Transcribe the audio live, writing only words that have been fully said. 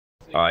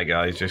Alright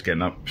guys, just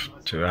getting up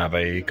to have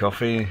a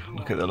coffee.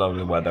 Look at the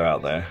lovely weather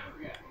out there.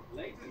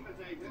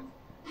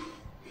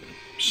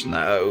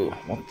 Snow,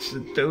 what's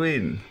it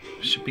doing?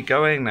 Should be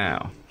going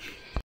now.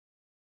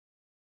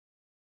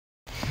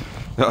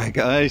 Alright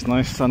guys,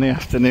 nice sunny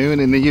afternoon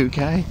in the UK.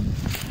 I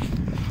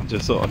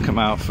just thought I'd come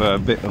out for a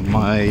bit of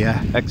my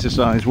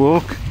exercise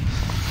walk.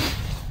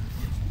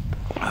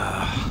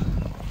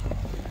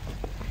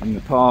 And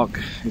the park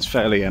is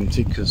fairly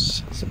empty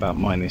because it's about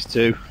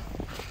 -2.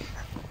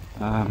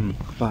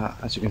 But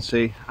as you can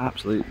see,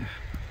 absolute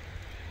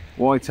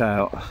white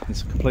out.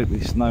 It's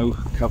completely snow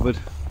covered.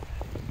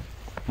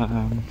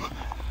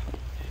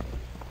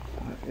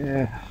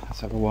 Yeah,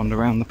 let's have a wander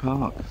around the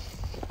park.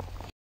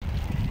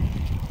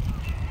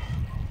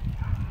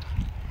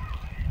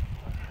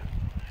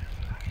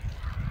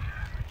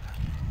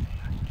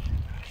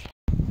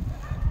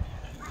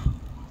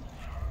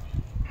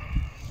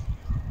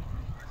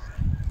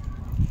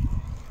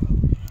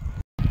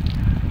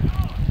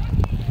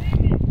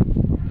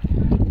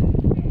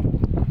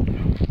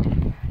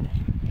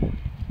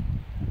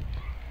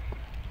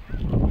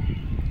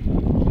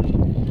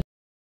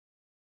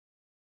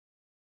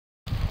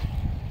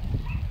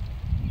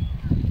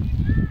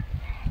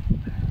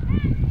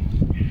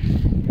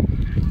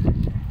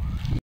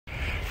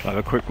 Have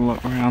a quick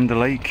look around the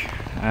lake,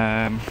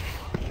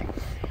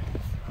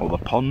 or the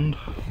pond.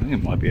 I think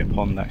it might be a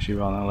pond actually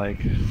rather than a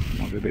lake.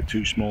 Might be a bit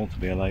too small to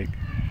be a lake.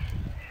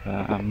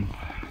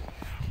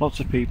 Lots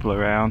of people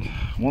around.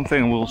 One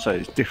thing I will say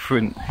is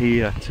different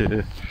here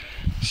to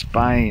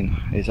Spain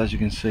is, as you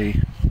can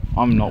see,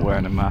 I'm not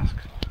wearing a mask,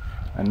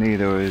 and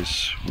neither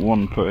is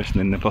one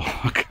person in the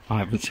park. I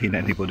haven't seen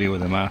anybody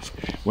with a mask.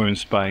 We're in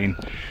Spain,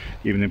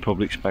 even in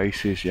public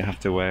spaces you have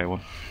to wear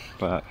one.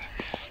 But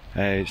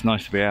it's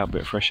nice to be out, a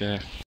bit of fresh air.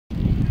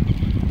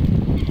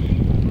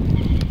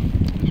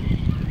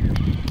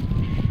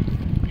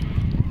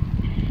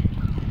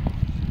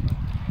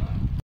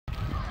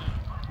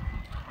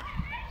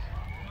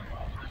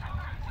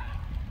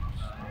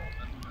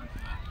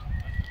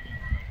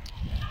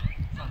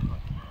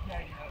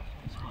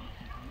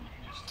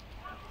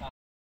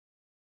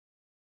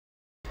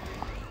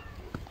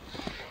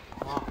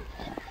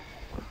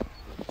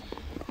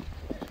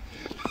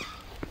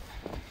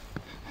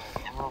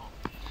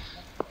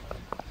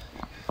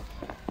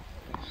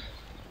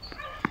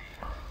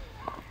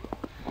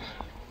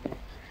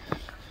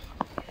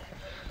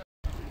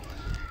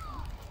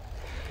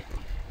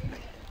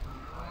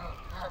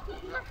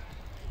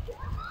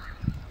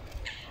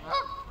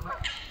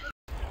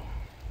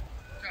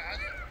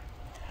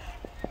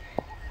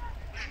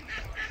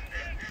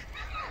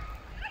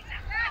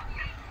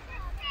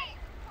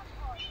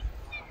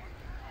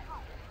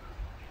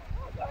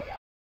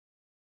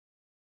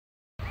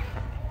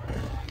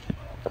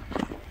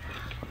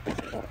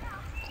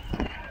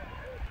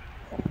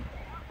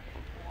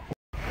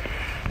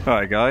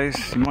 Alright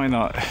guys, you might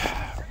not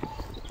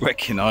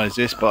recognise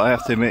this, but I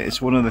have to admit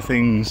it's one of the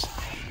things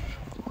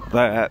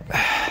that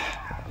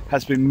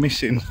has been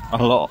missing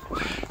a lot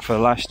for the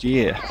last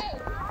year,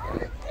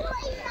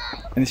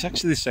 and it's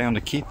actually the sound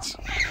of kids.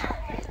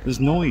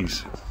 There's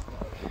noise.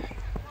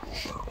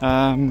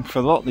 For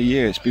a lot of the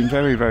year it's been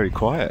very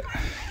quiet,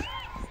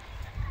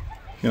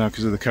 you know,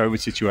 because of the COVID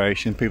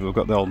situation. People have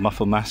got the old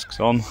muffle masks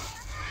on,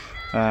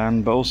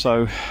 but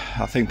also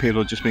I think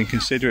people have just been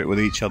considerate with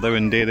each other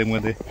and dealing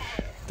with the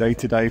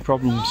day-to-day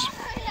problems.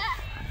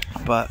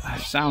 But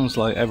it sounds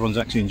like everyone's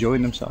actually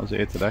enjoying themselves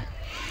here today.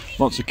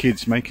 Lots of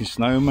kids making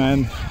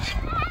snowmen,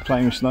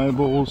 playing with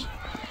snowballs.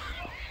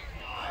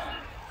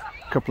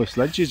 A couple of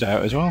sledges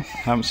out as well. I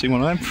haven't seen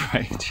one of them for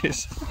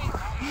ages.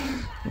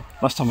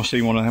 Last time I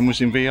seen one of them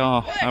was in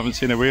VR. I haven't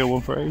seen a real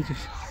one for ages.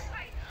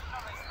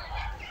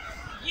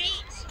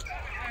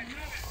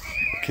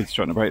 Kids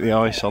trying to break the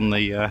ice on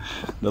the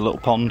little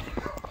pond.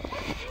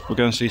 We'll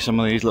go and see some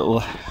of these little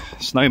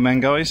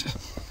snowmen guys.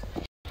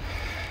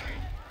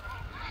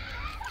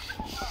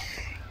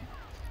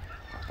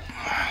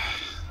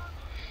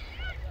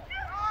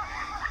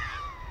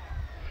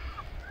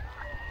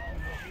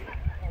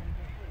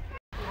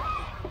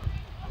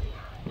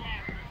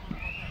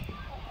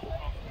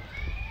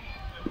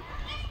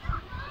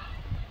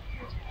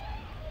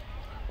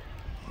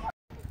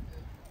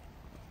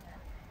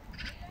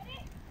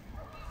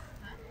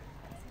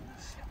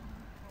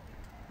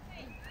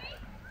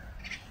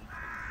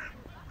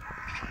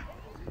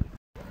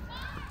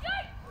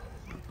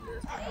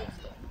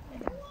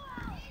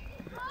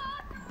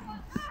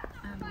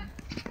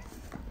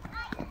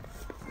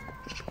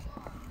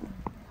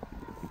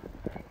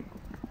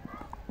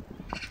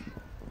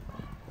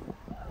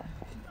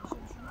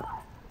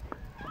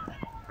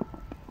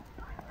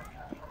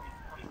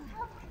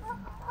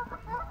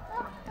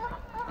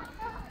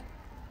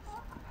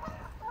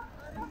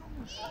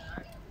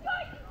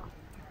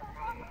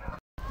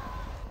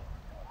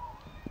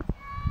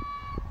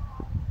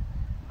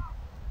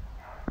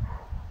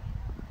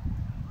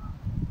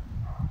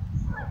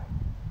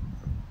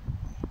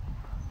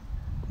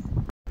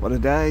 What a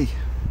day!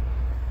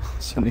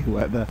 Sunny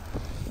weather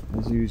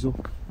as usual.